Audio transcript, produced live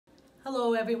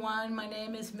Hello everyone, my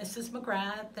name is Mrs.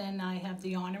 McGrath and I have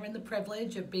the honor and the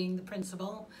privilege of being the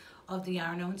principal of the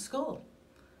Arnone School.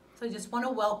 So I just want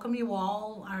to welcome you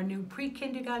all, our new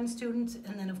pre-kindergarten students,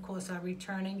 and then of course our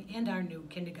returning and our new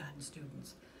kindergarten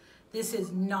students. This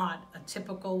is not a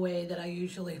typical way that I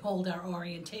usually hold our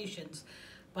orientations,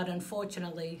 but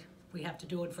unfortunately we have to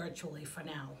do it virtually for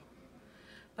now.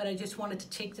 But I just wanted to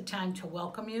take the time to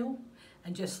welcome you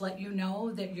and just let you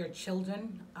know that your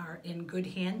children are in good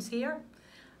hands here.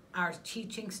 Our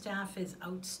teaching staff is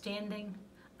outstanding.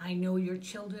 I know your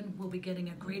children will be getting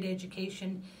a great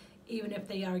education, even if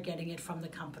they are getting it from the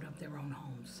comfort of their own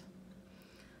homes.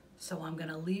 So I'm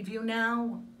gonna leave you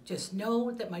now. Just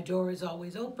know that my door is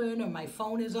always open or my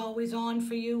phone is always on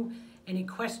for you. Any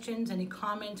questions, any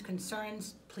comments,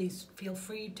 concerns, please feel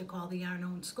free to call the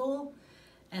Arnone School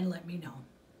and let me know.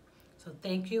 So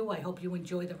thank you. I hope you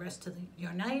enjoy the rest of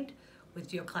your night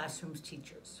with your classroom's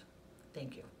teachers.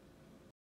 Thank you.